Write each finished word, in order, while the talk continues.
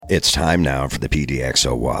It's time now for the PDX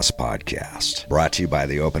OWASP podcast, brought to you by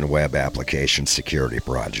the Open Web Application Security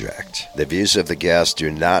Project. The views of the guests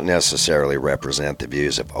do not necessarily represent the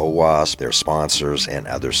views of OWASP, their sponsors, and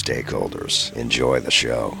other stakeholders. Enjoy the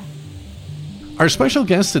show. Our special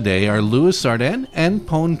guests today are Louis Sardin and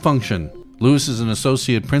Pwn Function. Louis is an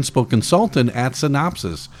associate principal consultant at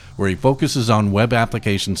Synopsys, where he focuses on web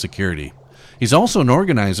application security. He's also an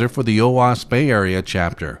organizer for the OWASP Bay Area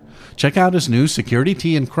chapter. Check out his new Security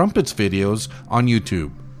Tea and Crumpets videos on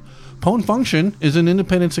YouTube. Pwn Function is an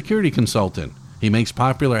independent security consultant. He makes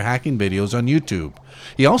popular hacking videos on YouTube.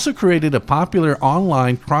 He also created a popular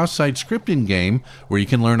online cross-site scripting game where you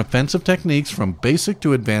can learn offensive techniques from basic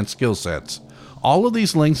to advanced skill sets. All of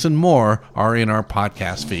these links and more are in our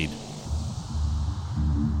podcast feed.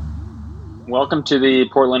 Welcome to the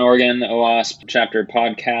Portland, Oregon OWASP chapter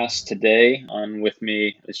podcast. Today on with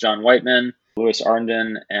me is John Whiteman, Louis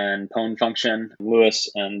Arnden, and Pwn Function.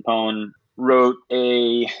 Louis and Pwn wrote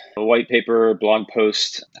a white paper blog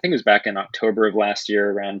post, I think it was back in October of last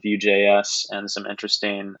year, around Vue.js and some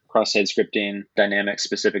interesting cross-site scripting dynamics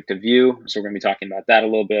specific to Vue. So we're going to be talking about that a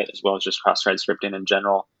little bit, as well as just cross-site scripting in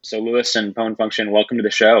general. So Louis and Pwn Function, welcome to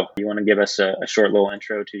the show. You want to give us a short little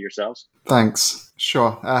intro to yourselves? Thanks.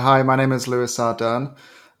 Sure. Hi, my name is Louis Sardin.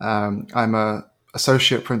 I'm an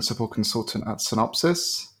associate principal consultant at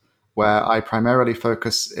Synopsys, where I primarily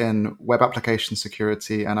focus in web application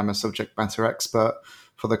security, and I'm a subject matter expert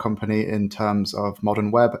for the company in terms of modern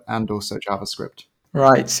web and also JavaScript.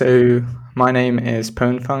 Right, so my name is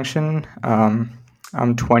Pwn Function.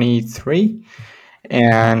 I'm 23,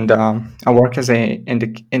 and I work as an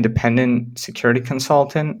independent security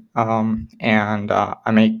consultant, and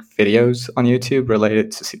I make videos on YouTube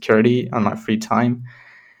related to security on my free time.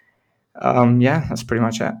 That's pretty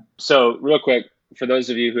much it. So real quick, for those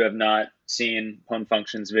of you who have not seen Pwn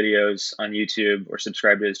Function's videos on YouTube or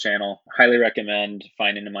subscribed to his channel, highly recommend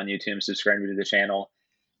finding him on YouTube and subscribing to the channel.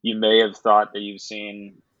 You may have thought that you've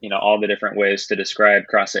seen, all the different ways to describe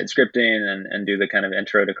cross-site scripting and do the kind of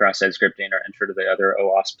intro to cross-site scripting or intro to the other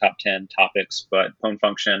OWASP top 10 topics. But Pwn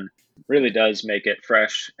Function really does make it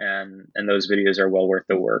fresh, and those videos are well worth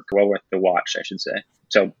the work, well worth the watch, I should say.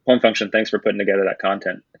 So Pwn Function, thanks for putting together that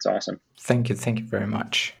content. It's awesome. Thank you very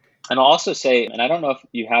much. And I'll also say, and I don't know if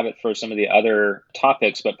you have it for some of the other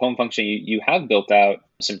topics, but Pwn Function, you have built out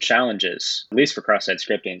some challenges, at least for cross-site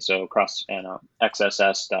scripting. So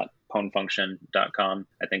xss.pwnfunction.com,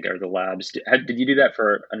 I think, are the labs. Did you do that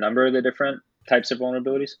for a number of the different types of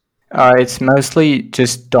vulnerabilities? It's mostly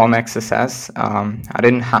just DOM XSS.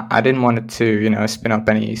 I didn't want it to, spin up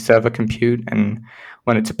any server compute and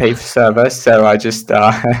wanted to pay for servers, so I just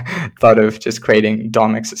thought of just creating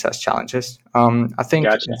DOM XSS challenges. I think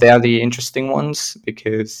they're the interesting ones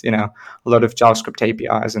because a lot of JavaScript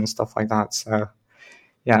APIs and stuff like that. So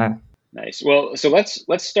yeah. Nice. Well, so let's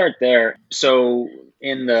start there. So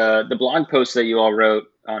in the blog post that you all wrote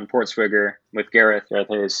on Portswigger with Gareth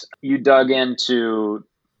Hayes, you dug into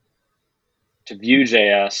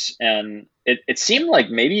Vue.js, and it seemed like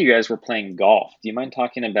maybe you guys were playing golf. Do you mind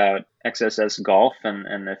talking about XSS golf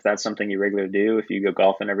and if that's something you regularly do, if you go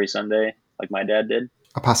golfing every Sunday like my dad did?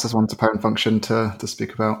 I'll pass this one to Pwn Function to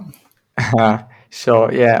speak about.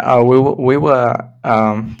 Sure, yeah. We were,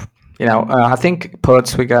 I think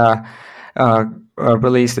Portswigger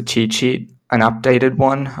released a cheat sheet, an updated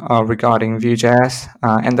one regarding Vue.js,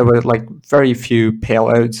 and there were like very few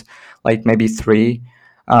payloads, like maybe 3.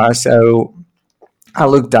 So I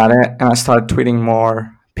looked at it and I started tweeting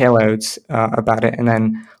more payloads about it. And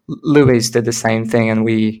then Louis did the same thing, and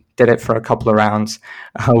we did it for a couple of rounds.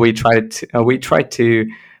 We tried to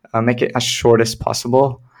make it as short as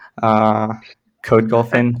possible. Code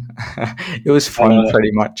golfing. It was fun,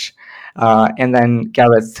 pretty much. And then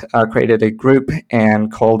Gareth created a group and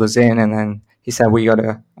called us in, and then he said we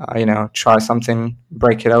gotta try something,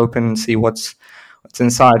 break it open, and see what's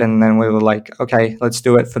inside. And then we were like, okay, let's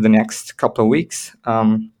do it for the next couple of weeks.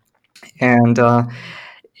 And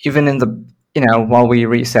even in the while we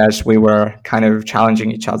researched, we were kind of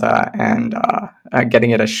challenging each other and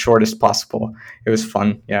getting it as short as possible. It was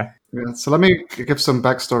fun. Yeah. So let me give some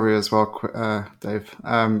backstory as well, Dave.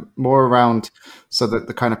 More around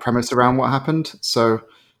the kind of premise around what happened. So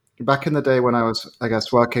back in the day when I was,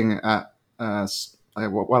 working at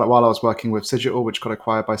while I was working with Cigital, which got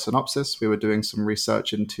acquired by Synopsys, we were doing some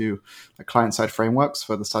research into client-side frameworks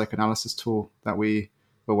for the static analysis tool that we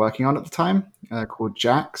were working on at the time, called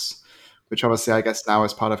JAX, which obviously I guess now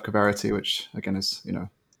is part of Coverity, which again is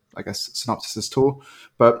Synopsys' tool.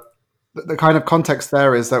 But the kind of context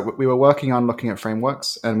there is that we were working on looking at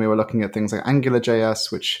frameworks, and we were looking at things like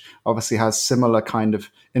AngularJS, which obviously has similar kind of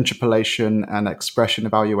interpolation and expression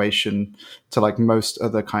evaluation to like most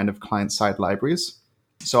other kind of client-side libraries.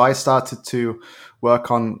 So I started to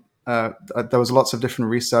work on, there was lots of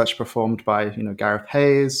different research performed by, Gareth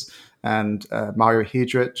Hayes and Mario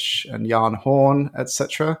Hedrich and Jan Horn,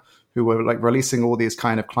 etc., who were like releasing all these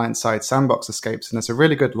kind of client-side sandbox escapes. And there's a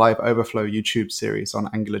really good Live Overflow YouTube series on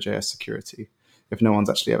AngularJS security. If no one's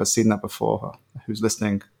actually ever seen that before, who's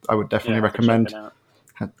listening, I would definitely recommend.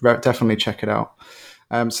 Definitely check it out.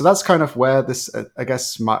 So that's kind of where this, I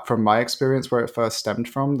guess, from my experience, where it first stemmed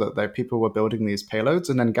from, that people were building these payloads.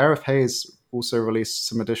 And then Gareth Hayes also released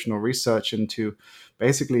some additional research into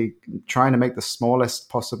basically trying to make the smallest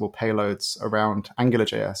possible payloads around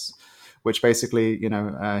AngularJS, which basically,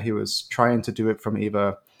 he was trying to do it from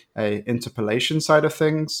either a interpolation side of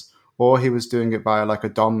things, or he was doing it via like a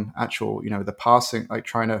DOM actual, the parsing, like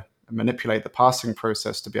trying to manipulate the parsing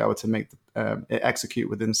process to be able to make it execute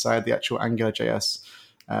within inside the actual AngularJS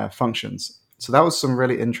functions. So that was some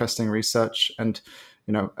really interesting research. And,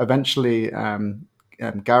 eventually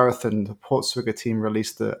Gareth and the Portswigger team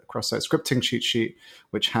released the cross-site scripting cheat sheet,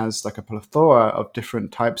 which has like a plethora of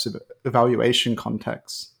different types of evaluation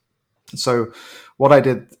contexts. So what I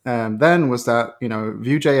did then was that,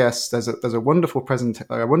 Vue.js, there's a wonderful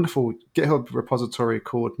wonderful GitHub repository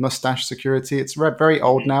called Mustache Security. It's very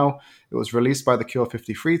old now. It was released by the Cure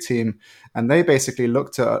 53 team, and they basically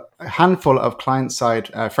looked at a handful of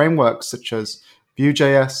client-side frameworks such as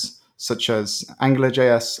Vue.js, such as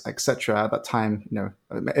AngularJS, etc. At that time,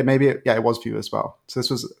 it was Vue as well. So this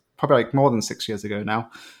was probably like more than 6 years ago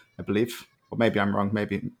now, I believe. Or maybe I'm wrong.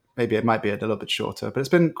 Maybe it might be a little bit shorter, but it's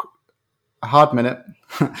been a hard minute.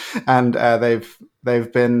 And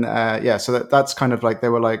they've been so that's kind of like they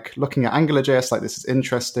were like looking at AngularJS, like this is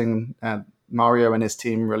interesting. Mario and his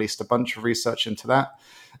team released a bunch of research into that,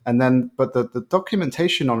 and then but the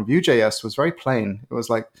documentation on Vue.js was very plain. It was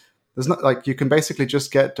like there's not like you can basically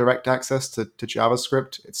just get direct access to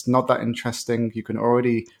JavaScript. It's not that interesting. You can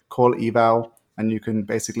already call eval and you can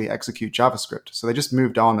basically execute JavaScript. So they just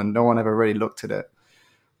moved on and no one ever really looked at it.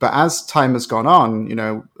 But as time has gone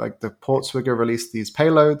on, like the Portswigger released these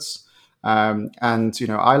payloads. And,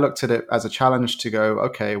 I looked at it as a challenge to go,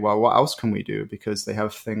 okay, well, what else can we do? Because they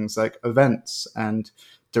have things like events and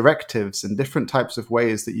directives and different types of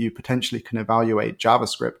ways that you potentially can evaluate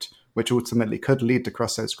JavaScript, which ultimately could lead to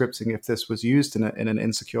cross-site scripting if this was used in an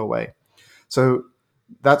insecure way. So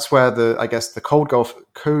that's where the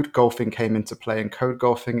code golfing came into play. And code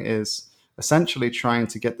golfing is essentially trying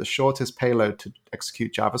to get the shortest payload to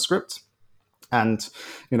execute JavaScript. And,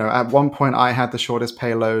 at one point I had the shortest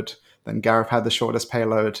payload, then Gareth had the shortest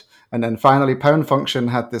payload, and then finally Pwn function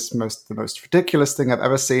had the most ridiculous thing I've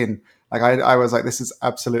ever seen. Like I was like, this is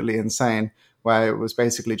absolutely insane, where it was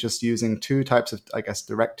basically just using two types of,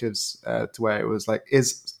 directives to where it was like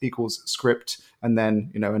is equals script, and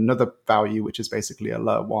then, another value, which is basically a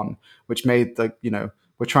ler1, which made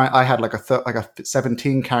I had like a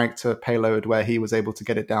 17 character payload where he was able to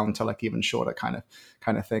get it down to like even shorter kind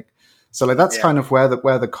of thing. So like that's kind of where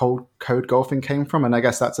the code golfing came from, and I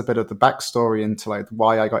guess that's a bit of the backstory into like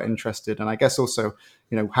why I got interested, and I guess also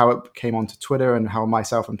how it came onto Twitter and how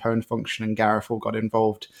myself and Pwn function and Gareth all got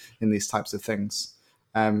involved in these types of things.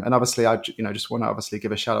 And obviously I just want to obviously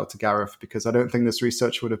give a shout out to Gareth, because I don't think this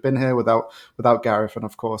research would have been here without Gareth, and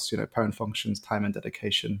of course Pwn function's time and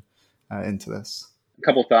dedication into this. A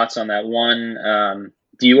couple thoughts on that. One,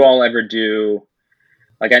 do you all ever do,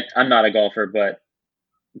 like I'm not a golfer, but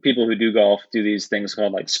people who do golf do these things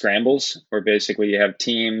called like scrambles, where basically you have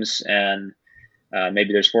teams and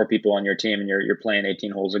maybe there's 4 people on your team and you're playing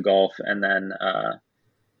 18 holes of golf, and then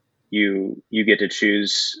you get to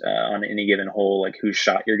choose on any given hole like whose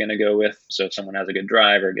shot you're going to go with. So if someone has a good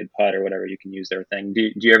drive or a good putt or whatever, you can use their thing. Do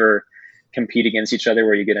you ever compete against each other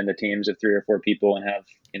where you get into teams of 3 or 4 people and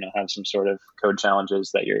have some sort of code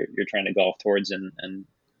challenges that you're trying to golf towards and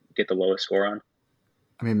get the lowest score on?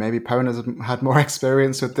 I mean, maybe Pwn has had more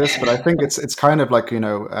experience with this, but I think it's kind of like,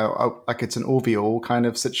 like it's an all-v-all kind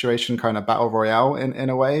of situation, kind of battle royale in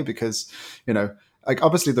a way, because, like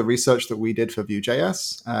obviously the research that we did for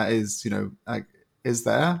Vue.js is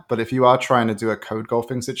there, but if you are trying to do a code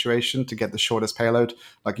golfing situation to get the shortest payload,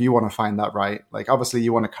 like you want to find that right. Like obviously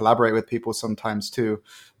you want to collaborate with people sometimes too,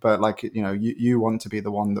 but like, you want to be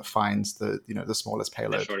the one that finds the smallest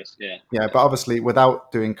payload. The shortest, yeah. Yeah, but obviously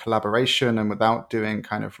without doing collaboration and without doing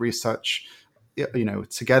kind of research,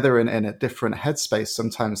 together in a different headspace,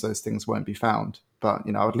 sometimes those things won't be found. But,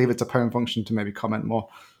 I would leave it to Pwn function to maybe comment more.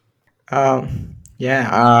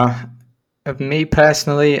 Of me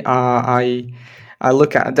personally, I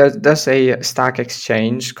look at there's a Stack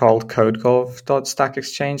Exchange called CodeGolf.Stack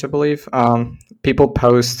Exchange, I believe. People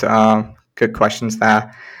post good questions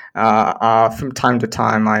there. From time to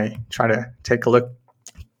time, I try to take a look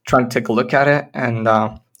at it, and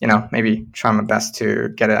maybe try my best to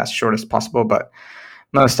get it as short as possible. But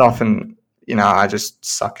most often, I just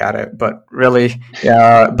suck at it. But really,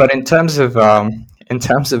 yeah. But in terms of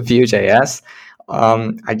Vue.js,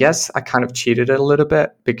 I guess I kind of cheated it a little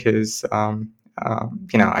bit because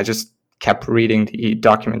I just kept reading the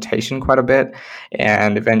documentation quite a bit,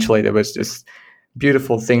 and eventually there was this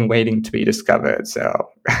beautiful thing waiting to be discovered. So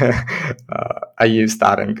I used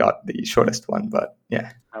that and got the shortest one. But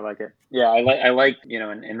yeah. I like it. Yeah, I like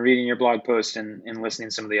in reading your blog post and listening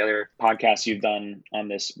to some of the other podcasts you've done on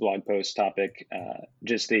this blog post topic,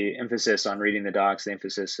 just the emphasis on reading the docs, the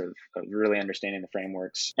emphasis of really understanding the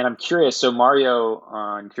frameworks. And I'm curious, so Mario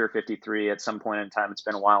on Cure 53, at some point in time, it's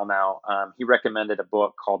been a while now, he recommended a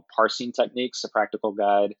book called Parsing Techniques, a practical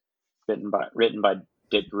guide written by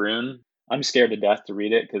Dick Gruen. I'm scared to death to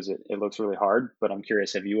read it because it looks really hard, but I'm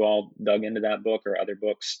curious, have you all dug into that book or other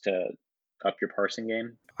books to up your parsing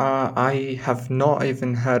game? I have not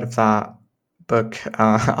even heard of that book.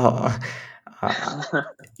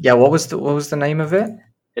 Yeah, what was the name of it?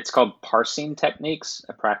 It's called Parsing Techniques,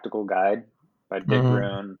 a practical guide by Dick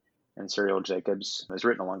Gruen and Cyril Jacobs. It was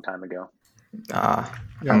written a long time ago. I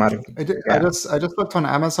just looked on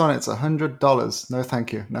Amazon. It's $100. No,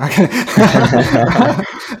 thank you. No,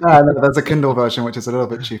 no, there's a Kindle version which is a little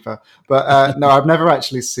bit cheaper. But no, I've never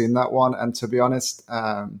actually seen that one. And to be honest,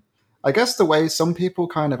 I guess the way some people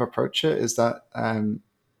kind of approach it is that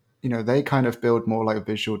they kind of build more like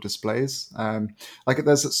visual displays. Like I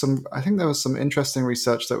think there was some interesting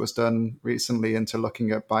research that was done recently into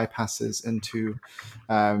looking at bypasses into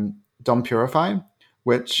DOM Purify,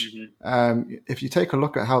 which if you take a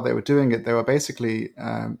look at how they were doing it, they were basically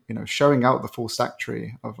showing out the full stack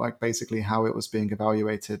tree of like basically how it was being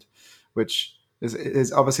evaluated, which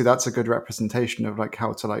is obviously that's a good representation of like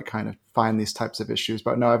how to like kind of find these types of issues.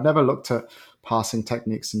 But no, I've never looked at parsing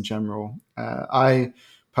techniques in general. I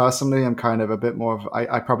personally am kind of a bit more of,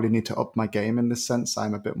 I probably need to up my game in this sense.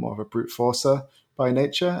 I'm a bit more of a brute forcer by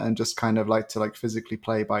nature and just kind of like to like physically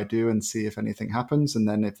play by do and see if anything happens. And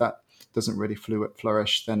then if that doesn't really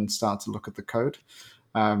flourish, then start to look at the code.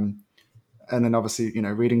 And then obviously,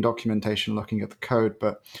 reading documentation, looking at the code,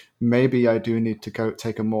 but maybe I do need to go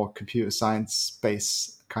take a more computer science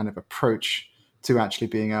based kind of approach to actually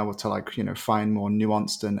being able to like, find more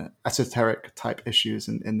nuanced and esoteric type issues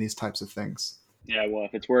in these types of things. Yeah, well,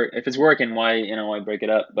 if it's working, why break it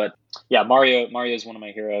up? But yeah, Mario is one of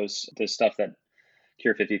my heroes. The stuff that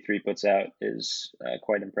Cure 53 puts out is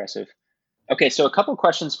quite impressive. Okay, so a couple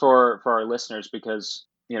questions for our listeners, because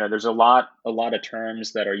there's a lot of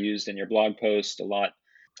terms that are used in your blog post. A lot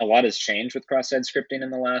has changed with cross-site scripting in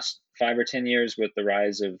the last 5 or 10 years with the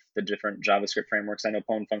rise of the different JavaScript frameworks. I know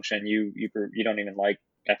Pwn Function, you don't even like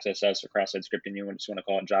XSS or cross-site scripting. You just want to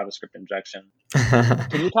call it JavaScript injection.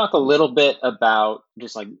 Can you talk a little bit about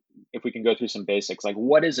just like, if we can go through some basics, like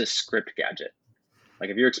what is a script gadget? Like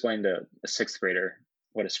if you explain to a 6th grader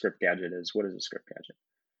what a script gadget is, what is a script gadget?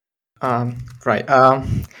 Right.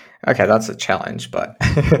 Okay, that's a challenge, but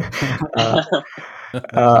right. Do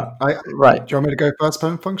you want me to go first,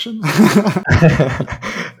 Pwn Function?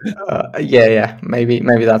 Yeah.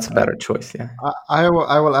 Maybe that's a better choice. Yeah. I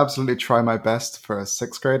will absolutely try my best for a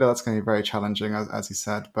 6th grader. That's going to be very challenging, as you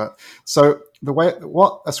said. But so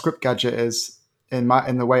what a script gadget is in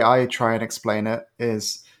the way I try and explain it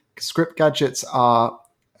is script gadgets are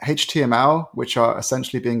HTML, which are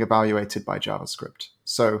essentially being evaluated by JavaScript.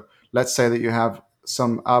 So let's say that you have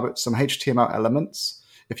some HTML elements.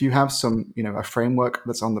 If you have some, a framework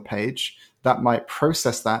that's on the page, that might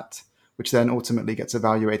process that, which then ultimately gets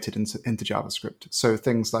evaluated into JavaScript. So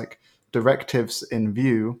things like directives in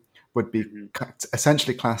Vue would be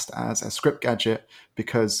essentially classed as a script gadget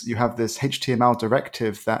because you have this HTML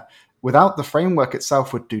directive that without the framework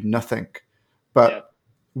itself would do nothing. But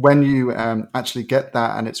when you actually get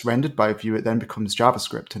that and it's rendered by Vue, it then becomes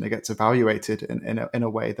JavaScript and it gets evaluated in a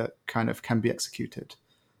way that kind of can be executed.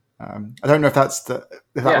 I don't know if that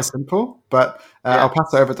was simple, but I'll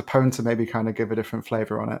pass it over to Pwn to maybe kind of give a different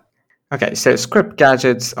flavor on it. Okay, so script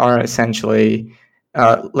gadgets are essentially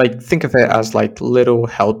think of it as like little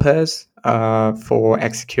helpers for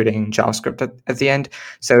executing JavaScript at the end.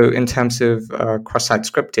 So in terms of cross-site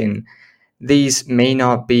scripting, these may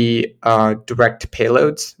not be direct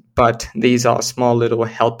payloads, but these are small little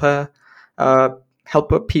helper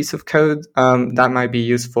piece of code that might be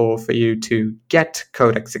useful for you to get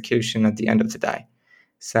code execution at the end of the day.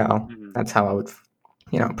 So that's how I would,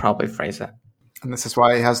 probably phrase it. And this is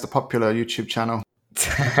why he has the popular YouTube channel.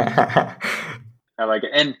 I like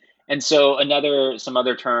it. And so some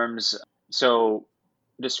other terms. So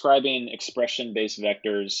describing expression-based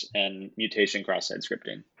vectors and mutation cross-site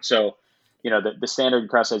scripting. So, the standard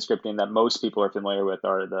cross-site scripting that most people are familiar with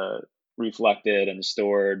are the reflected and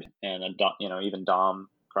stored and, even DOM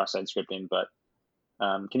cross-site scripting. But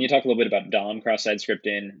can you talk a little bit about DOM cross-site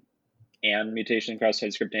scripting and mutation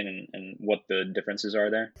cross-site scripting and what the differences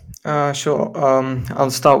are there? Sure.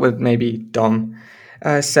 I'll start with maybe DOM.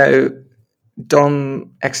 So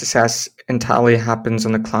DOM XSS entirely happens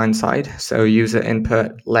on the client side. So user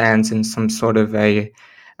input lands in some sort of a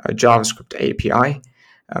JavaScript API,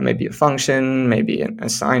 maybe a function, maybe an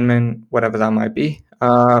assignment, whatever that might be.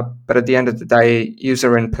 But at the end of the day,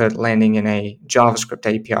 user input landing in a JavaScript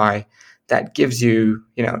API that gives you,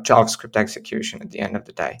 JavaScript execution at the end of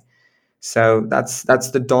the day. So that's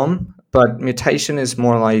the DOM. But mutation is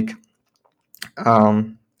more like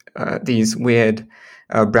these weird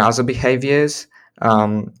browser behaviors,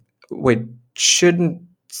 which shouldn't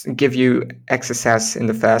give you XSS in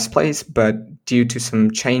the first place, but due to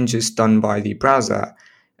some changes done by the browser,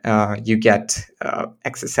 you get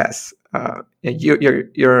XSS.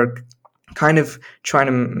 You're kind of trying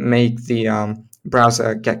to make the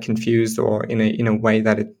browser get confused, or in a way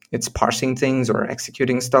that it's parsing things or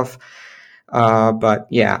executing stuff. But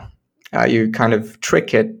yeah, you kind of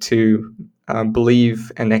trick it to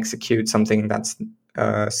believe and execute something that's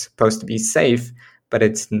supposed to be safe, but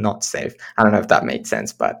it's not safe. I don't know if that made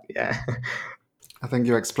sense, but yeah. I think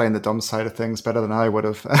you explained the DOM side of things better than I would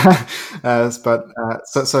have.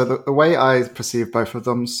 So the way I perceive both of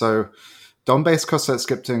them, so DOM-based cross-site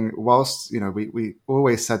scripting, whilst we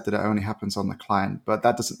always said that it only happens on the client, but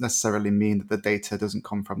that doesn't necessarily mean that the data doesn't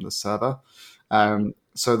come from the server.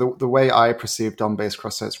 So the way I perceive DOM-based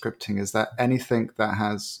cross-site scripting is that anything that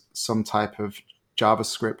has some type of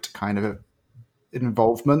JavaScript kind of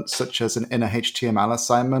involvement, such as an inner HTML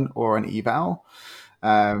assignment or an eval,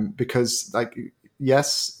 because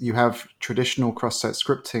yes, you have traditional cross-site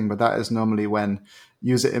scripting, but that is normally when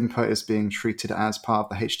user input is being treated as part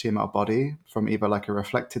of the HTML body from either like a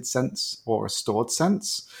reflected sense or a stored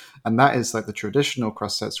sense. And that is like the traditional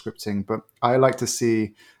cross-site scripting. But I like to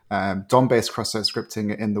see DOM-based cross-site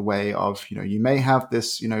scripting in the way of, you may have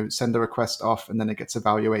this, send a request off and then it gets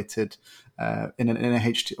evaluated in an inner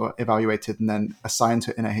HTML, or evaluated and then assigned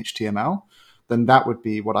to inner HTML. Then that would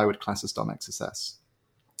be what I would class as DOM XSS.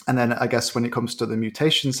 And then I guess when it comes to the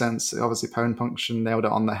mutation sense, obviously Pwn function nailed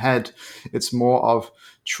it on the head. It's more of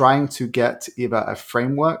trying to get either a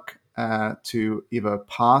framework to either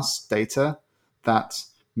parse data that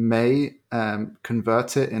may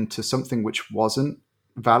convert it into something which wasn't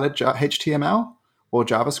valid HTML or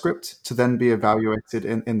JavaScript to then be evaluated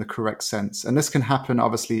in the correct sense. And this can happen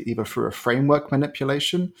obviously either through a framework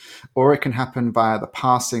manipulation, or it can happen via the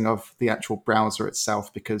parsing of the actual browser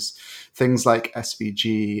itself, because things like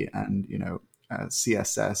SVG and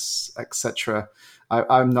CSS, etc.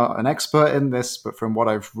 I'm not an expert in this, but from what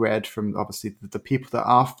I've read from obviously the people that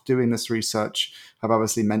are doing this research have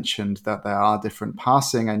obviously mentioned that there are different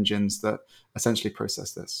parsing engines that essentially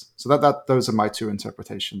process this. So that those are my two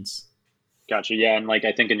interpretations. Gotcha. Yeah, and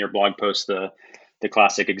I think in your blog post, the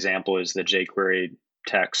classic example is the jQuery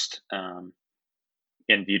text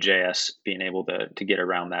in Vue.js being able to get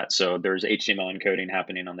around that. So there's HTML encoding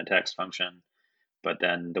happening on the text function, but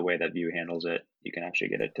then the way that Vue handles it, you can actually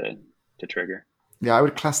get it to trigger. Yeah, I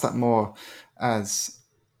would class that more as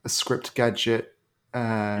a script gadget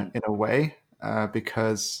in a way,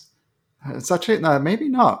 because it's actually no, maybe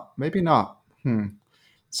not.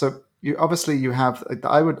 So you have.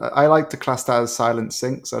 I like to class that as silent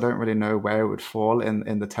sync. So I don't really know where it would fall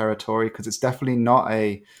in the territory, because it's definitely not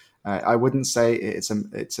a. I wouldn't say it's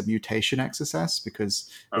a mutation XSS, because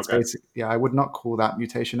it's basic. Yeah, I would not call that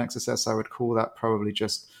mutation XSS. I would call that probably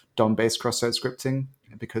just DOM-based cross-site scripting,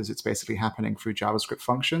 because it's basically happening through JavaScript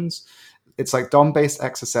functions. It's like DOM-based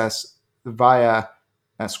XSS via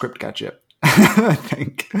a script gadget. I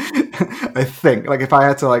think if I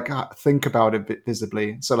had to think about it a bit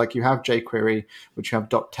visibly, so you have jQuery, which you have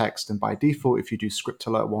 .text, and by default, if you do script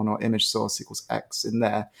alert 1 or image source equals X in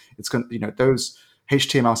there, it's going to, those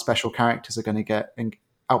HTML special characters are going to get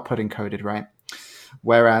output encoded, right?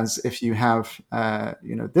 Whereas if you have,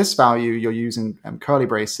 this value, you're using curly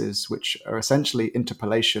braces, which are essentially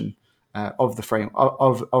interpolation of the frame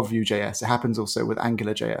of Vue.js. It happens also with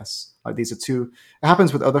AngularJS. These are two. It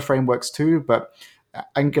happens with other frameworks too, but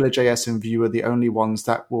AngularJS and Vue are the only ones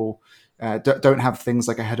that will don't have things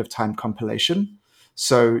like ahead of time compilation.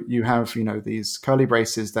 So you have, these curly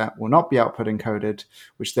braces that will not be output encoded,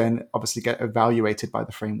 which then obviously get evaluated by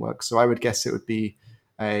the framework. So I would guess it would be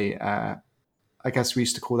I guess we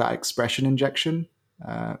used to call that expression injection,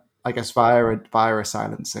 I guess via a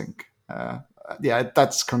silent sync. Yeah,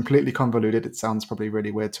 that's completely convoluted. It sounds probably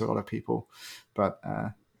really weird to a lot of people, but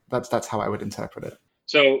that's how I would interpret it.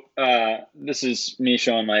 So this is me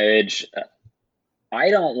showing my age. I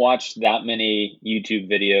don't watch that many YouTube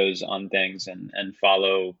videos on things and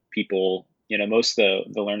follow people. Most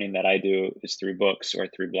of the learning that I do is through books or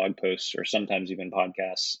through blog posts or sometimes even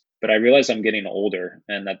podcasts. But I realize I'm getting older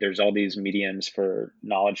and that there's all these mediums for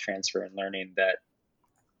knowledge transfer and learning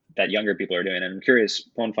that younger people are doing. And I'm curious,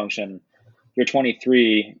 Pwn Function, you're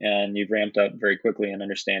 23 and you've ramped up very quickly in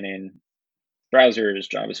understanding browsers,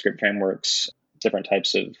 JavaScript frameworks, different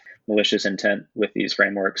types of malicious intent with these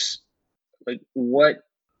frameworks. Like, what,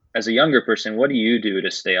 as a younger person, what do you do to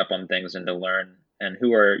stay up on things and to learn? And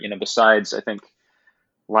who are, besides, I think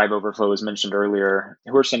Live Overflow was mentioned earlier,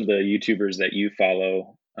 who are some of the YouTubers that you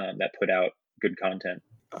follow that put out good content?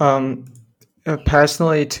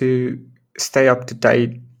 Personally, to stay up to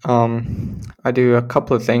date, I do a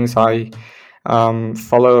couple of things. I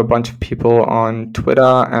follow a bunch of people on Twitter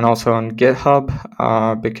and also on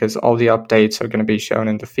GitHub because all the updates are going to be shown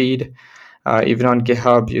in the feed. Even on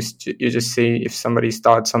GitHub, you just see if somebody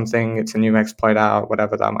starts something, it's a new exploit out,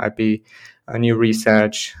 whatever that might be, a new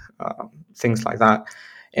research, things like that.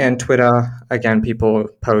 And Twitter, again, people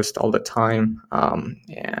post all the time,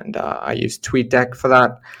 and I use TweetDeck for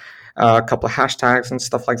that, a couple of hashtags and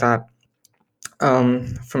stuff like that.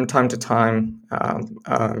 From time to time,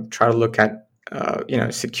 try to look at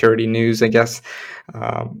security news, I guess.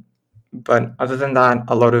 But other than that,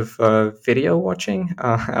 a lot of video watching.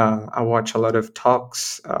 I watch a lot of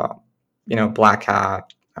talks, Black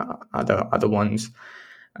Hat, other ones,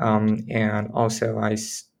 and also I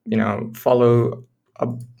follow.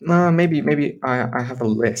 Maybe I have a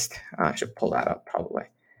list. I should pull that up probably.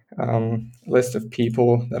 List of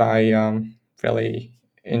people that I really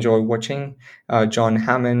enjoy watching. John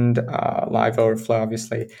Hammond, Live Overflow,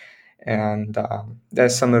 obviously, and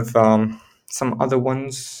there's some other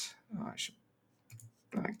ones.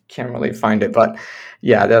 I can't really find it, but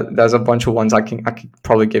yeah, there's a bunch of ones I could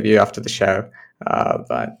probably give you after the show.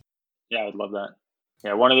 But yeah, I would love that.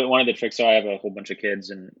 Yeah, one of the tricks. So I have a whole bunch of kids,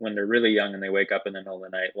 and when they're really young and they wake up in the middle of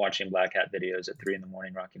the night, watching Black Hat videos at 3 a.m,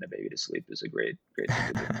 rocking a baby to sleep is a great thing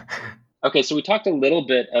to do. Okay, so we talked a little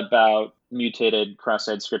bit about mutated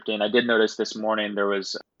cross-site scripting. I did notice this morning there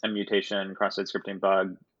was a mutation cross-site scripting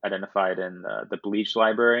bug identified in the Bleach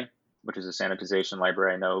library, which is a sanitization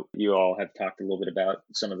library. I know you all have talked a little bit about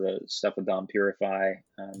some of the stuff with DOM Purify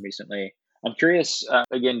recently. I'm curious,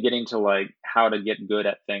 again, getting to how to get good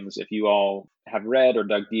at things. If you all have read or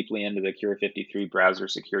dug deeply into the Cure 53 browser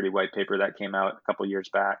security white paper that came out a couple years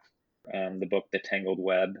back, the book The Tangled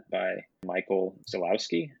Web by Michael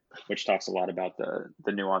Zalowski, which talks a lot about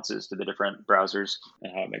the nuances to the different browsers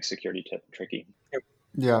and how it makes security tricky.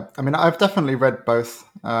 Yeah, I mean, I've definitely read both.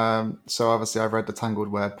 So obviously I've read The Tangled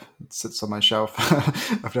Web. It sits on my shelf.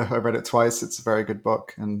 I've read it twice. It's a very good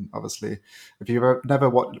book. And obviously, if you've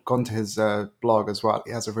never gone to his blog as well,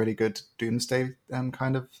 he has a really good doomsday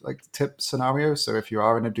kind of tip scenario. So if you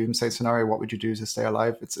are in a doomsday scenario, what would you do to stay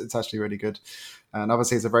alive? It's actually really good. And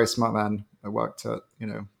obviously he's a very smart man. I worked at,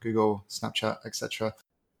 Google, Snapchat, etc.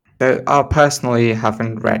 I personally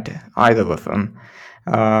haven't read either of them.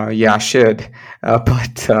 I should,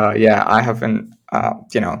 but I haven't,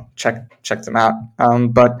 checked them out.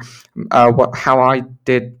 But how I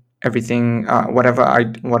did everything, whatever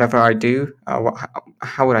I do,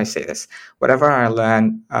 how would I say this? Whatever I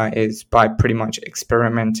learn is by pretty much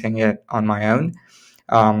experimenting it on my own.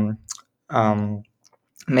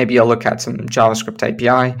 Maybe I'll look at some JavaScript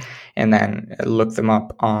API and then look them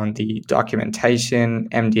up on the documentation,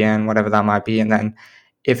 MDN, whatever that might be, and then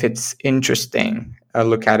if it's interesting,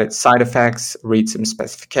 look at its side effects, read some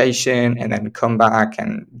specification, and then come back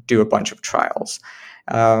and do a bunch of trials.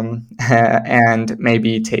 And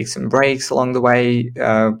maybe take some breaks along the way,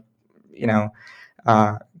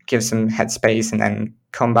 give some headspace and then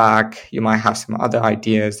come back. You might have some other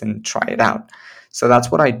ideas and try it out. So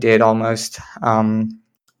that's what I did almost.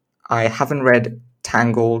 I haven't read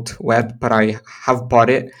Tangled Web, but I have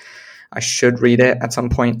bought it. I should read it at some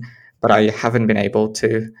point, but I haven't been able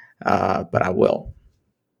to, but I will.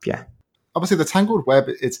 Yeah. Obviously, the Tangled Web,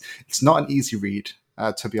 it's not an easy read,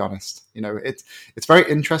 to be honest. It's very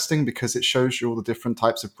interesting because it shows you all the different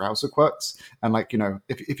types of browser quirks. And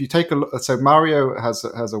if you take a look, so Mario has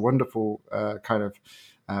a wonderful kind of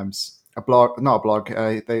not a blog.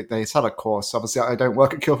 They sell a course. Obviously, I don't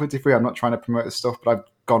work at Kill 53. I'm not trying to promote this stuff, but I've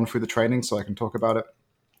gone through the training so I can talk about it.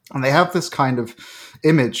 And they have this kind of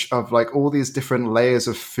image of like all these different layers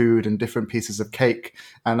of food and different pieces of cake.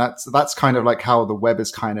 And that's kind of like how the web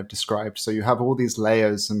is kind of described. So you have all these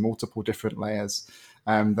layers and multiple different layers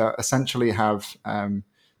that essentially have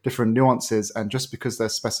different nuances. And just because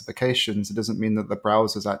there's specifications, it doesn't mean that the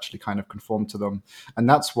browsers actually kind of conform to them. And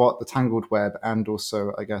that's what the Tangled Web and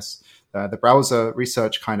also, I guess, the browser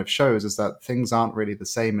research kind of shows, is that things aren't really the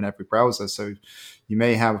same in every browser. So you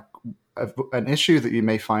may have an issue that you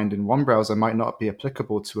may find in one browser might not be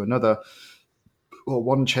applicable to another, or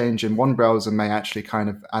one change in one browser may actually kind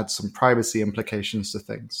of add some privacy implications to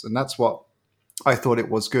things. And that's what I thought it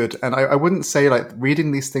was good. And I wouldn't say like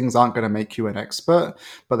reading these things aren't going to make you an expert,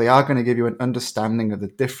 but they are going to give you an understanding of the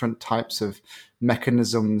different types of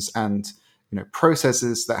mechanisms and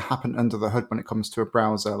processes that happen under the hood when it comes to a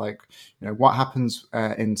browser. Like, what happens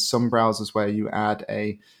in some browsers where you add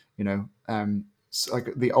a,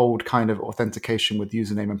 like the old kind of authentication with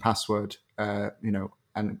username and password,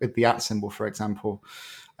 and with the @ symbol, for example,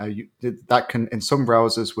 that can, in some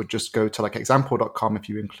browsers, would just go to like example.com if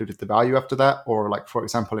you included the value after that. Or like, for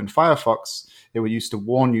example, in Firefox, it would used to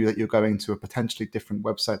warn you that you're going to a potentially different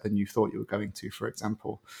website than you thought you were going to, for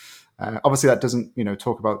example. Obviously, that doesn't,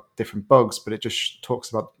 talk about different bugs, but it just talks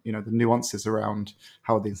about, the nuances around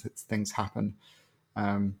how these things happen.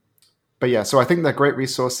 But yeah, so I think they're great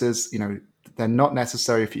resources. They're not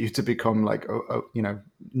necessary for you to become like,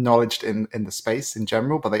 knowledged in the space in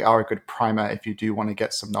general, but they are a good primer if you do want to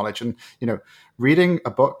get some knowledge. And, reading a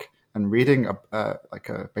book and reading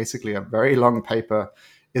basically a very long paper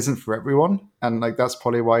isn't for everyone. And like, that's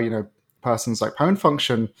probably why, persons like Pwn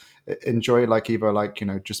Function enjoy like either like,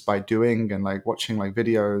 just by doing and like watching like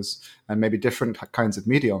videos and maybe different kinds of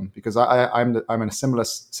medium, because I'm in a similar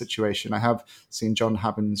situation. I have seen John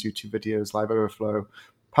Haven's YouTube videos, Live Overflow,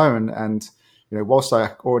 Pwn, and whilst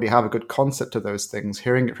I already have a good concept of those things,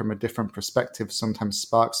 hearing it from a different perspective sometimes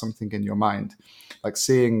sparks something in your mind. Like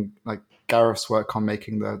seeing like Gareth's work on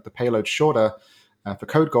making the payload shorter for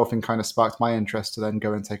code golfing kind of sparked my interest to then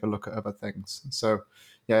go and take a look at other things. So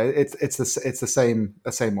yeah, it's the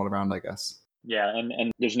same all around, I guess. Yeah,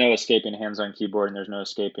 and there's no escaping hands-on keyboard, and there's no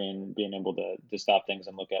escaping being able to stop things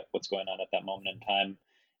and look at what's going on at that moment in time.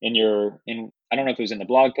 I don't know if it was in the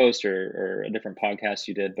blog post or a different podcast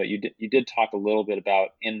you did, but you did talk a little bit about,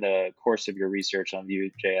 in the course of your research on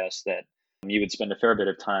Vue.js, that you would spend a fair bit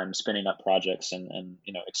of time spinning up projects and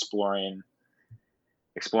exploring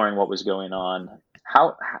what was going on.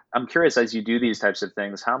 I'm curious, as you do these types of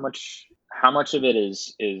things, how much of it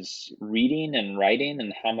is reading and writing,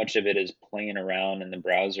 and how much of it is playing around in the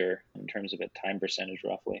browser in terms of a time percentage,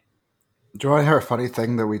 roughly? Do you want to hear a funny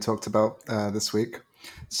thing that we talked about this week?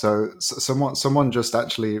 So someone just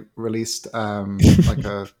actually released like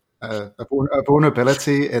a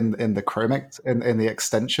vulnerability in the Chrome in the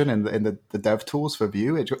extension in the dev tools for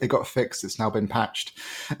Vue. It got fixed. It's now been patched.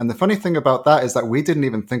 And the funny thing about that is that we didn't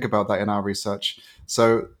even think about that in our research.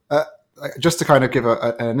 So just to kind of give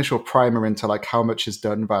an initial primer into like how much is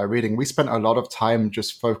done via reading, we spent a lot of time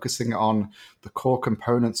just focusing on the core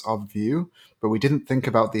components of Vue, but we didn't think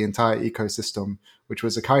about the entire ecosystem, which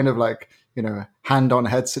was a kind of like, hand on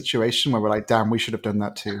head situation where we're like, damn, we should have done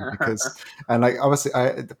that too. Because, and like, obviously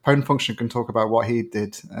the Pwn Function can talk about what he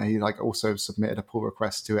did. He like also submitted a pull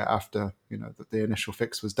request to it after, the initial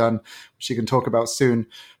fix was done, which he can talk about soon.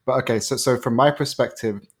 But okay, so from my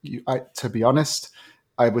perspective, to be honest,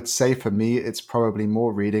 I would say for me, it's probably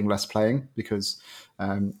more reading, less playing, because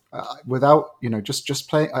without, just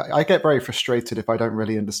playing, I get very frustrated if I don't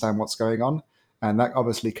really understand what's going on. And that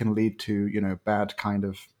obviously can lead to, bad kind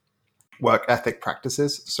of work ethic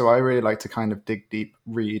practices. So I really like to kind of dig deep,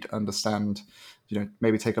 read, understand,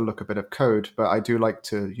 maybe take a look at a bit of code. But I do like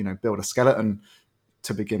to, build a skeleton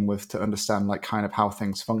to begin with to understand like kind of how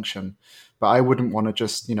things function. But I wouldn't want to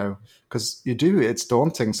just, because it's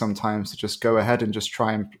daunting sometimes to just go ahead and just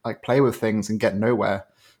try and like play with things and get nowhere.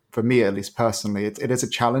 For me, at least personally, it is a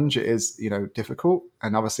challenge. It is, difficult.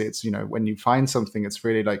 And obviously it's, when you find something, it's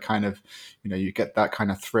really like kind of, you get that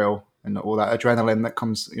kind of thrill and all that adrenaline that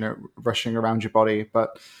comes, rushing around your body.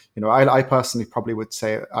 But, I personally probably would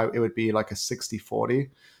say it would be like a 60-40.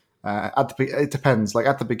 It depends. Like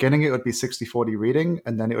at the beginning, it would be 60-40 reading,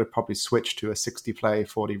 and then it would probably switch to a 60 play,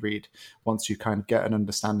 40 read once you kind of get an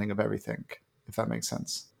understanding of everything, if that makes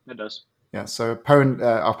sense. It does. Yeah. So Pwn,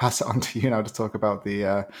 I'll pass it on to you now to talk about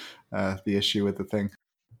the issue with the thing.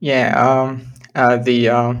 Yeah.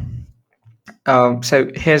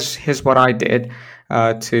 So here's what I did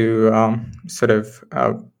to sort of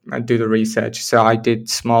do the research. So I did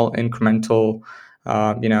small incremental,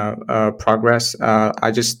 progress.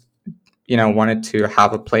 I just wanted to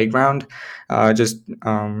have a playground, just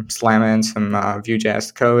slam in some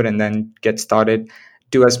Vue.js code and then get started,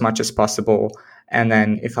 do as much as possible. And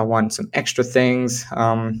then if I want some extra things,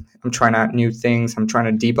 I'm trying out new things, I'm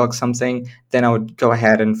trying to debug something, then I would go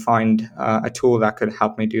ahead and find a tool that could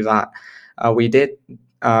help me do that. We did,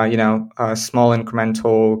 small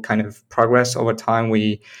incremental kind of progress over time.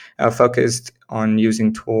 We focused on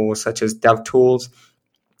using tools such as DevTools,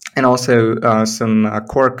 and also some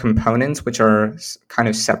core components, which are kind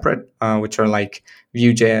of separate, which are like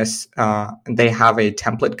Vue.js. They have a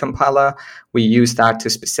template compiler. We use that to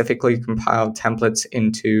specifically compile templates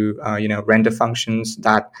into, render functions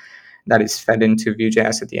that is fed into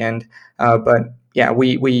Vue.js at the end. But yeah,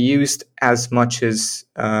 we used as much as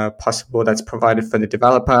possible that's provided for the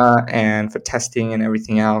developer and for testing and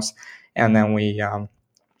everything else. And then we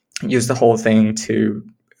use the whole thing to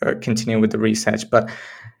continue with the research. But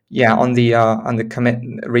yeah, on the commit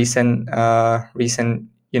recent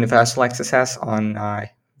universal XSS on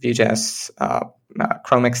Vue.js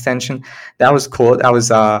Chrome extension, that was cool. That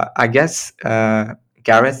was I guess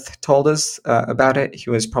Gareth told us about it. He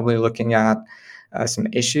was probably looking at some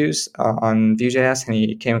issues on Vue.js, and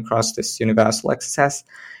he came across this universal XSS.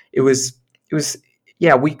 It was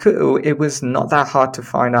it was not that hard to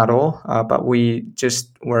find at all, but we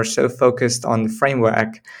just were so focused on the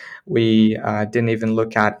framework, we didn't even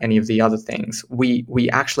look at any of the other things. We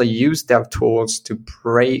actually used DevTools to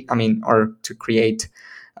create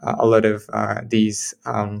a lot of these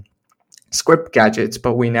script gadgets,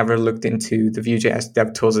 but we never looked into the Vue.js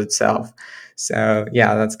DevTools itself. So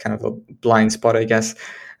yeah, that's kind of a blind spot, I guess.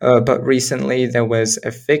 But recently there was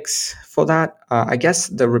a fix for that. I guess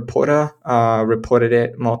the reporter reported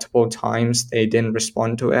it multiple times. They didn't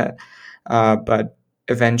respond to it. But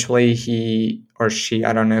eventually he or she,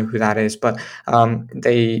 I don't know who that is, but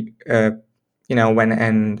they, went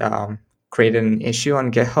and created an issue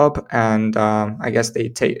on GitHub. And I guess they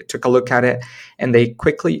took a look at it and they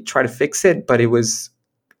quickly tried to fix it, but it was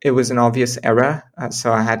an obvious error.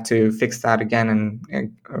 So I had to fix that again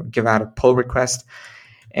and give out a pull request.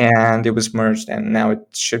 And it was merged, and now it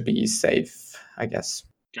should be safe, I guess.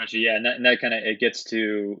 Gotcha. Yeah, and that kind of it gets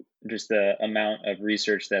to just the amount of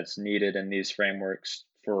research that's needed in these frameworks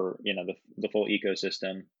for the full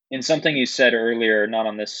ecosystem. In something you said earlier, not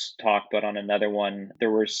on this talk but on another one,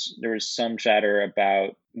 there was some chatter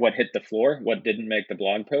about what hit the floor, what didn't make the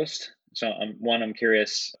blog post. So one, I'm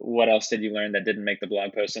curious, what else did you learn that didn't make the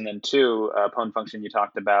blog post? And then two, Pwn function, you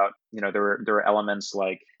talked about, there were elements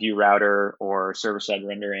like view router or server-side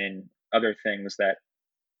rendering, other things that,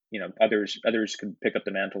 others could pick up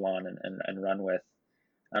the mantle on and run with.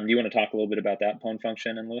 Do you want to talk a little bit about that Pwn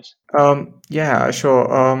function, and Lewis? Yeah, sure.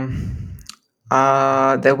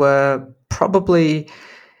 There were probably...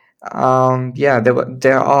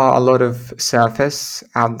 there are a lot of surface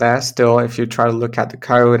out there still. If you try to look at the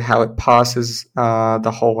code, how it passes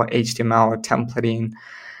the whole HTML templating,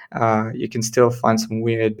 you can still find some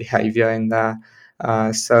weird behavior in there.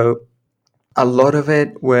 So a lot of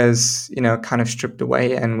it was, kind of stripped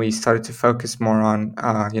away, and we started to focus more on,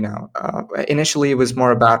 initially it was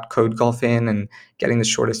more about code golfing and getting the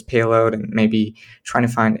shortest payload and maybe trying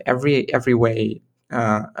to find every way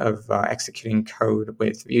of executing code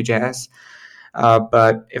with Vue.js,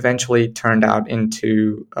 but eventually turned out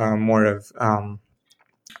into more of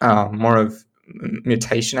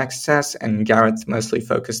mutation XSS, and Gareth mostly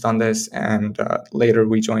focused on this, and later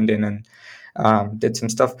we joined in and did some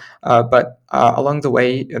stuff. But along the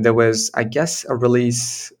way, there was, I guess, a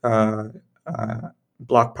release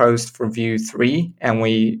blog post for Vue 3, and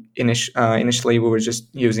we initially we were just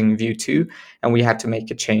using Vue 2, and we had to make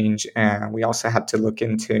a change, and we also had to look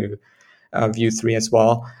into Vue 3 as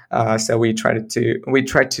well. So we tried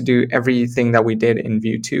to do everything that we did in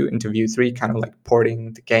Vue 2 into Vue 3, kind of like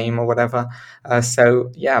porting the game or whatever. So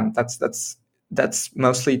yeah, that's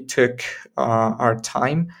mostly took our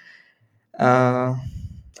time.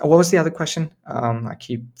 What was the other question? I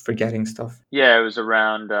keep forgetting stuff. Yeah, it was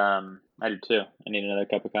around. I did too. I need another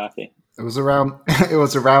cup of coffee. It was around.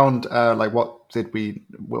 Like what didn't we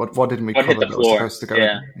cover that was supposed to go?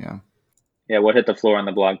 Yeah. What hit the floor on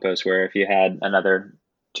the blog post? Where if you had another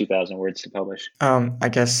 2,000 words to publish. I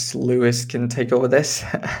guess Lewis can take over this.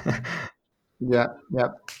 Yep.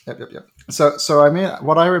 So I mean,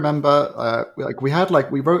 what I remember,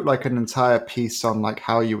 we wrote like an entire piece on like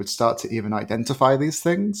how you would start to even identify these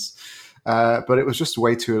things. But it was just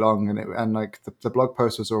way too long, and the blog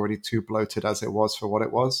post was already too bloated as it was for what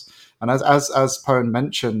it was. And as Pwn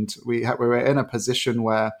mentioned, we were in a position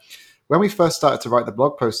where when we first started to write the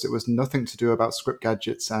blog post, it was nothing to do about script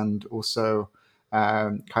gadgets and also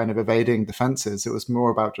kind of evading defenses. It was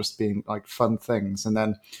more about just being like fun things. And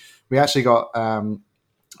then we actually got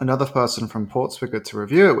another person from Portswigger to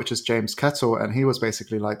review it, which is James Kettle, and he was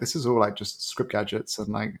basically like, this is all like just script gadgets and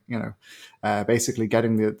like, basically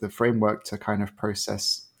getting the framework to kind of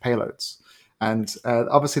process payloads. And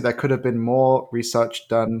obviously there could have been more research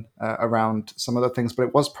done around some other things, but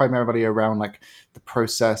it was primarily around like the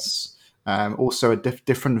process, also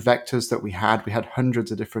different vectors that we had. We had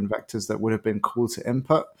hundreds of different vectors that would have been cool to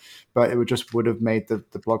input, but it would have made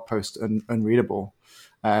the blog post unreadable.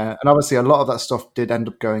 And obviously a lot of that stuff did end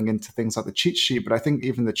up going into things like the cheat sheet, but I think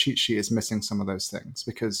even the cheat sheet is missing some of those things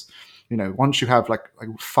because, once you have like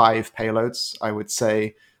 5 payloads, I would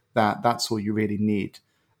say that that's all you really need.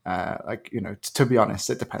 To be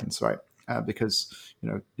honest, it depends, right? Because,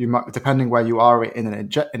 you might, depending where you are in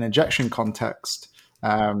an injection context,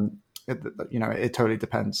 it totally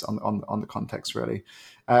depends on the context, really.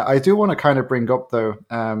 I do want to kind of bring up,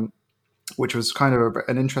 though, which was kind of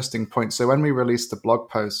an interesting point. So when we released the blog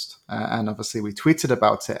post, and obviously we tweeted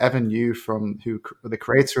about it, Evan Yu, the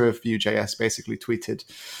creator of Vue.js, basically tweeted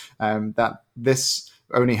that this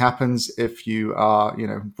only happens if you are,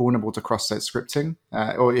 vulnerable to cross-site scripting,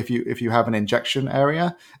 or if you have an injection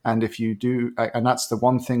area, and if you do, and that's the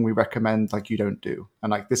one thing we recommend, like you don't do,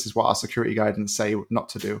 and like this is what our security guidance say not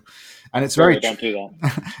to do, and it's very don't do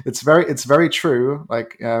that. it's very true.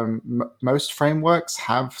 Like most frameworks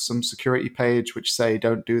have some security page which say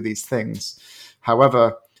don't do these things.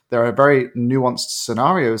 However, there are very nuanced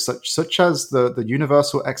scenarios, such as the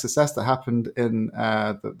universal XSS that happened in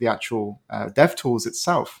the actual DevTools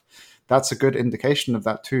itself. That's a good indication of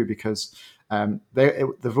that too, because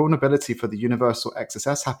the vulnerability for the universal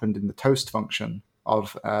XSS happened in the toast function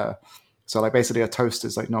of. So like basically a toast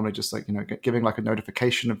is like normally just like, giving like a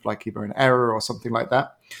notification of like either an error or something like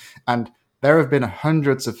that. And there have been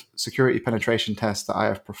hundreds of security penetration tests that I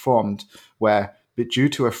have performed where, due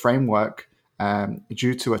to a framework,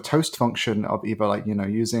 due to a toast function of either like,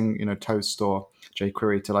 using, toast or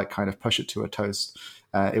jQuery to like kind of push it to a toast,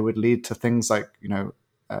 it would lead to things like,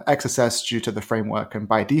 XSS due to the framework. And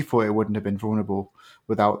by default, it wouldn't have been vulnerable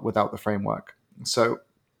without the framework.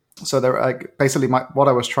 So there, basically, what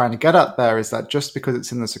I was trying to get at there is that just because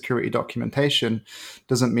it's in the security documentation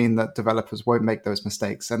doesn't mean that developers won't make those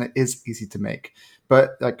mistakes, and it is easy to make.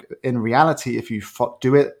 But like in reality, if you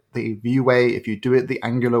do it the Vue way, if you do it the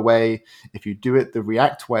Angular way, if you do it the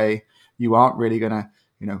React way, you aren't really going to,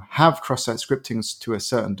 have cross-site scripting to a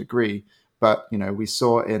certain degree. But we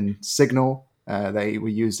saw in Signal. They were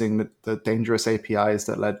using the dangerous APIs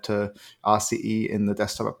that led to RCE in the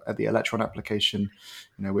desktop at the Electron application.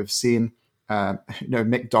 We've seen,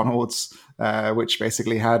 McDonald's, which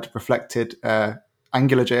basically had reflected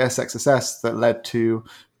AngularJS XSS that led to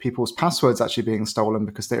people's passwords actually being stolen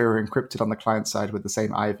because they were encrypted on the client side with the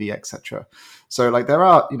same IV, etc. So like there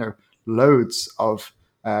are, loads of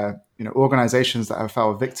organizations that have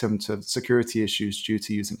fell victim to security issues due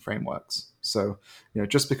to using frameworks. So,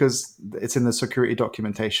 just because it's in the security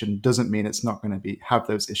documentation doesn't mean it's not going to have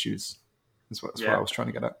those issues. That's what I was trying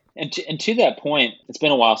to get at. And to that point, it's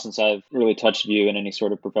been a while since I've really touched Vue in any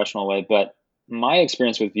sort of professional way, but my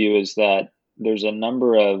experience with Vue is that there's a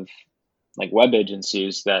number of like web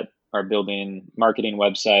agencies that are building marketing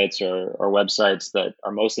websites or websites that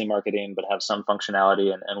are mostly marketing but have some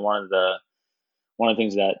functionality. And one of the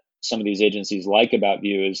things that some of these agencies like about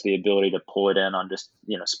Vue is the ability to pull it in on just,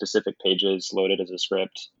 specific pages, load it as a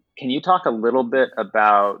script. Can you talk a little bit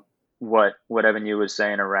about what Evan Yu was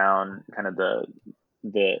saying around kind of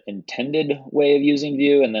the intended way of using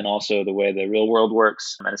Vue, and then also the way the real world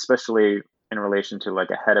works, and especially in relation to like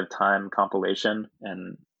ahead of time compilation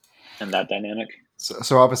and that dynamic?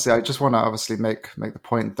 So obviously, I just want to make the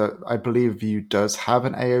point that I believe Vue does have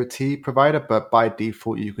an AOT provider, but by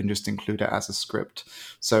default, you can just include it as a script.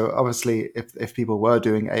 So obviously, if people were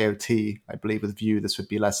doing AOT, I believe with Vue, this would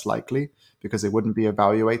be less likely because it wouldn't be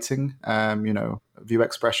evaluating, Vue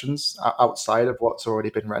expressions outside of what's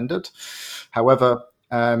already been rendered. However,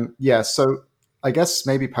 so I guess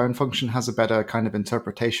maybe Pwn function has a better kind of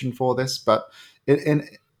interpretation for this, but in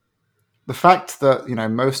the fact that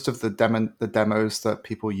most of the demos that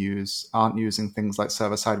people use aren't using things like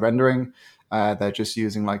server-side rendering, they're just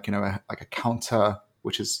using like a counter,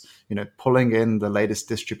 which is pulling in the latest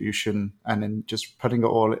distribution and then just putting it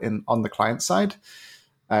all in on the client side.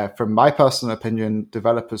 From my personal opinion,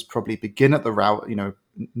 developers probably begin at the route.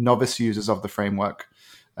 Novice users of the framework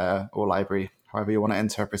or library, however you want to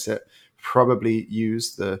interpret it, probably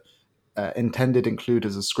use the intended include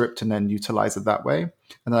as a script and then utilize it that way.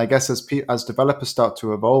 And then I guess as developers start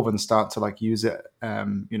to evolve and start to like use it,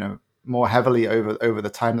 more heavily over the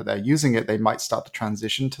time that they're using it, they might start to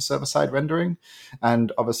transition to server-side rendering,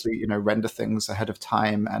 and obviously, render things ahead of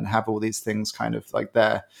time and have all these things kind of like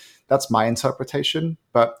there. That's my interpretation,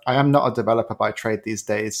 but I am not a developer by trade these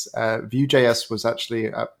days. Vue.js was actually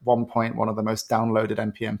at one point one of the most downloaded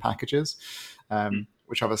NPM packages,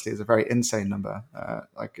 which obviously is a very insane number.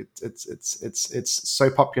 It's so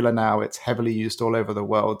popular now. It's heavily used all over the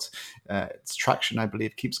world. Its traction, I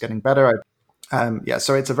believe, keeps getting better.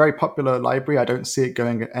 So it's a very popular library. I don't see it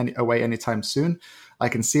going away anytime soon. I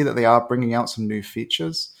can see that they are bringing out some new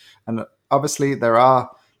features, and obviously there are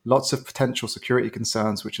lots of potential security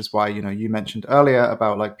concerns, which is why, you mentioned earlier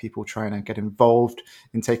about like people trying to get involved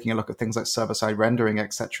in taking a look at things like server-side rendering,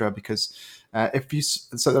 etc. Because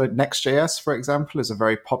Next.js, for example, is a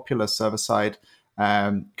very popular server-side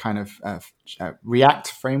React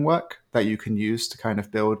framework that you can use to kind of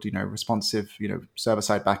build, responsive,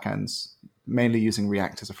 server-side backends, mainly using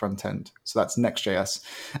React as a front end. So that's Next.js.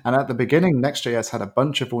 And at the beginning, Next.js had a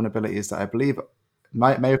bunch of vulnerabilities that I believe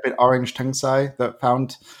may have been Orange Tengsai that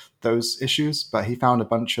found those issues, but he found a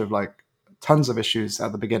bunch of tons of issues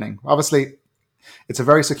at the beginning. Obviously, it's a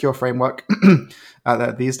very secure framework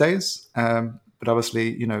these days, but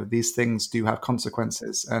obviously, these things do have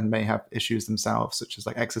consequences and may have issues themselves, such as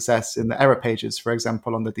like XSS in the error pages, for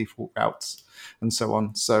example, on the default routes and so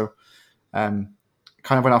on. So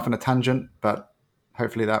kind of went off on a tangent, but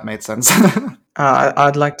hopefully that made sense.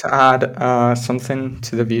 I'd like to add something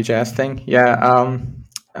to the Vue.js thing.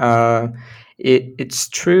 It's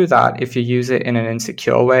true that if you use it in an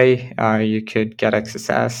insecure way, you could get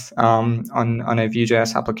XSS on a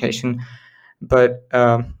Vue.js application. But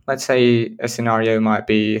let's say a scenario might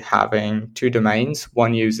be having two domains.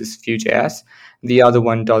 One uses Vue.js, the other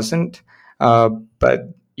one doesn't. But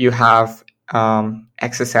you have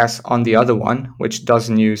XSS on the other one, which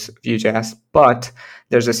doesn't use Vue.js, but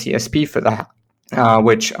there's a CSP for that.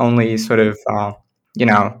 Which only sort of,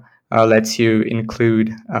 lets you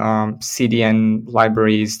include CDN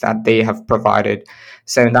libraries that they have provided.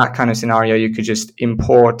 So in that kind of scenario, you could just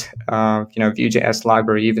import, Vue.js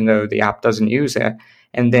library, even though the app doesn't use it,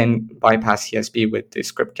 and then bypass CSP with the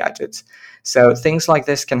script gadgets. So things like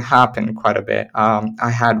this can happen quite a bit. I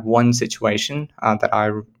had one situation that I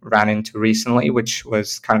ran into recently, which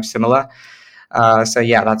was kind of similar. That's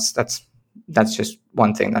just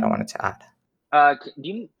one thing that I wanted to add. I'm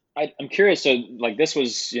curious. So, this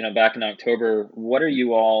was, back in October. What are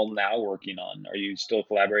you all now working on? Are you still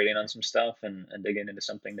collaborating on some stuff and digging into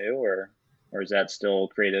something new, or is that still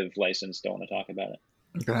creative license? Don't want to talk about it.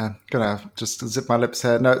 I'm gonna just zip my lips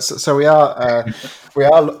here. No, so we are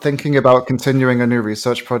thinking about continuing a new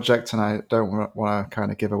research project, and I don't want to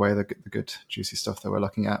kind of give away the good juicy stuff that we're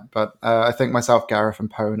looking at. But I think myself, Gareth, and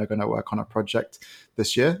Pone are going to work on a project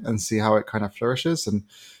this year and see how it kind of flourishes. And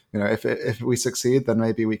if we succeed, then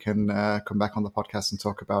maybe we can come back on the podcast and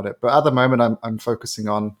talk about it. But at the moment, I'm focusing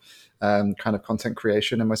on kind of content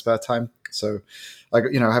creation in my spare time. So,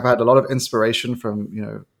 I've had a lot of inspiration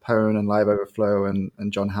from Pone and Live Overflow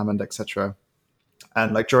and John Hammond, etc.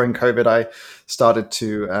 And during COVID, I started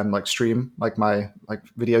to stream my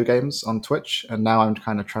video games on Twitch, and now I'm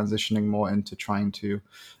kind of transitioning more into trying to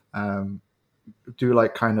do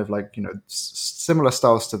similar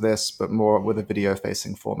styles to this, but more with a video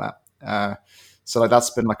facing format. So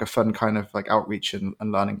that's been a fun kind of outreach and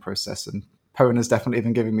learning process. And Pone has definitely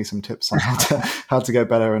been giving me some tips on how to get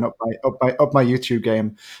better and up my YouTube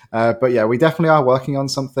game. But yeah, we definitely are working on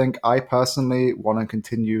something. I personally want to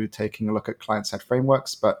continue taking a look at client-side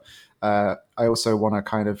frameworks, but I also want to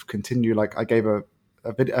kind of continue. I gave a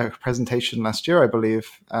presentation last year, I believe,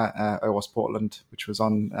 at OWASP Portland, which was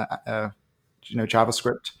on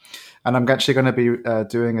JavaScript, and I'm actually going to be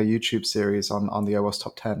doing a YouTube series on the OWASP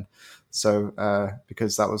Top 10. So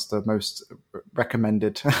because that was the most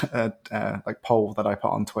recommended poll that I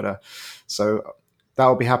put on Twitter, so that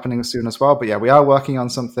will be happening soon as well. But yeah, we are working on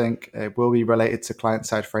something. It will be related to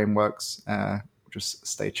client-side frameworks. Just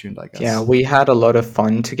stay tuned, I guess. Yeah, we had a lot of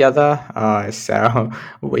fun together. So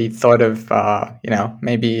we thought of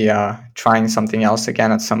maybe trying something else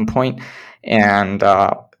again at some point, and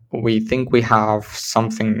we think we have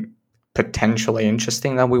something potentially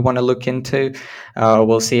interesting that we want to look into.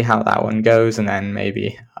 We'll see how that one goes, and then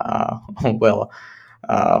maybe we'll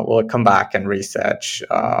come back and research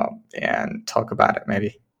and talk about it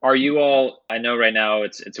maybe. Are you all, I know right now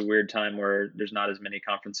it's a weird time where there's not as many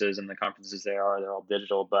conferences, and the conferences they're all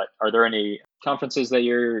digital, but are there any conferences that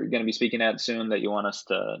you're going to be speaking at soon that you want us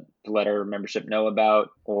to let our membership know about?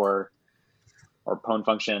 Or or Pwn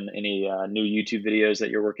Function, any new YouTube videos that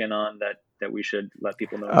you're working on that we should let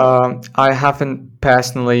people know about? I haven't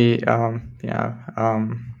personally, I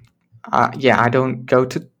don't go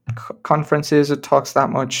to conferences or talks that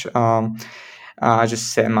much. I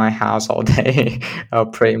just sit in my house all day,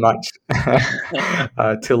 pretty much.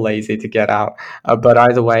 Too lazy to get out. But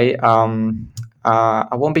either way, I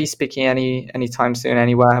won't be speaking anytime soon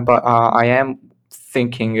anywhere. But I am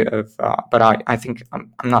thinking of. But I think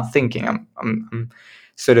I'm not thinking. I'm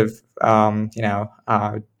sort of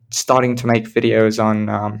starting to make videos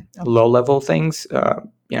on low level things.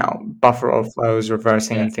 Buffer overflows,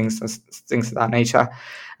 reversing, and things of that nature,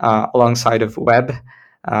 alongside of web.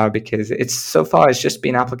 Because so far it's just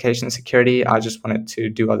been application security. I just wanted to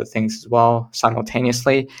do other things as well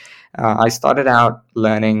simultaneously. I started out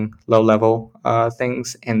learning low-level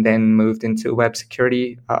things and then moved into web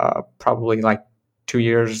security probably like 2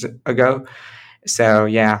 years ago. So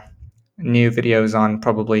yeah, new videos on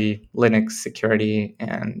probably Linux security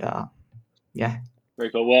and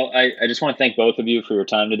Very cool. Well, I just want to thank both of you for your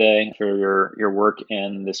time today, for your work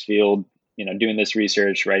in this field. Doing this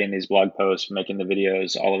research, writing these blog posts, making the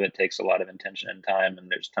videos, all of it takes a lot of intention and time, and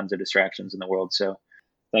there's tons of distractions in the world. So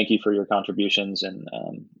thank you for your contributions, and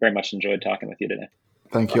very much enjoyed talking with you today.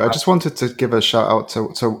 Thank you. I just wanted to give a shout out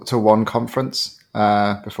to one conference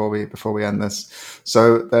before we end this.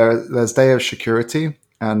 So there's Day of Security,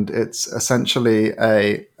 and it's essentially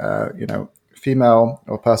a female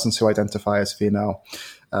or persons who identify as female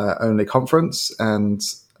only conference, and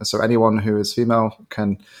so anyone who is female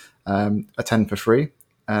can attend for free,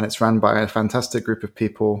 and it's run by a fantastic group of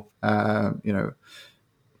people.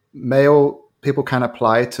 Male people can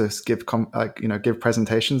apply to give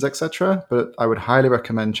presentations, etc. But I would highly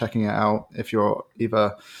recommend checking it out if you're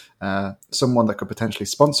either someone that could potentially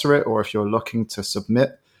sponsor it, or if you're looking to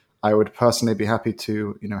submit. I would personally be happy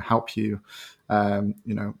to help you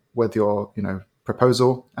with your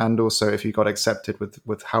proposal, and also if you got accepted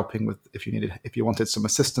with helping with if you wanted some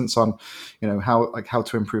assistance on how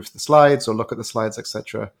to improve the slides or look at the slides,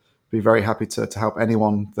 etc. Be very happy to help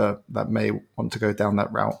anyone that may want to go down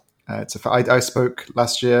that route. I spoke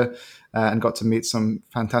last year and got to meet some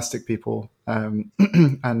fantastic people, and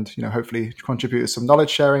hopefully contribute to some knowledge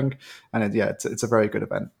sharing, and it's a very good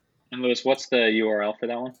event. And Lewis, what's the URL for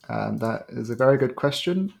that one? That is a very good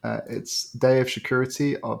question. It's Day of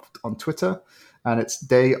Security on Twitter, and it's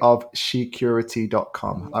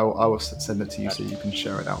dayofsecurity.com. I will send it to you so you can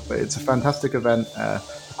share it out. But it's a fantastic event. The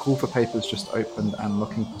call for papers just opened and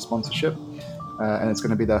looking for sponsorship, and it's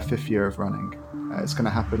going to be their 5th year of running. It's going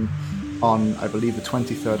to happen on, I believe, the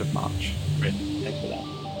 23rd of March. Great. Thanks for that.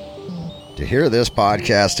 To hear this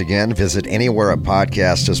podcast again, visit anywhere a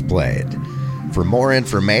podcast is played. For more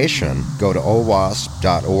information, go to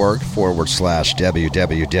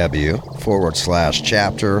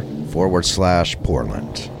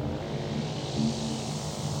owasp.org/www/chapter/Portland.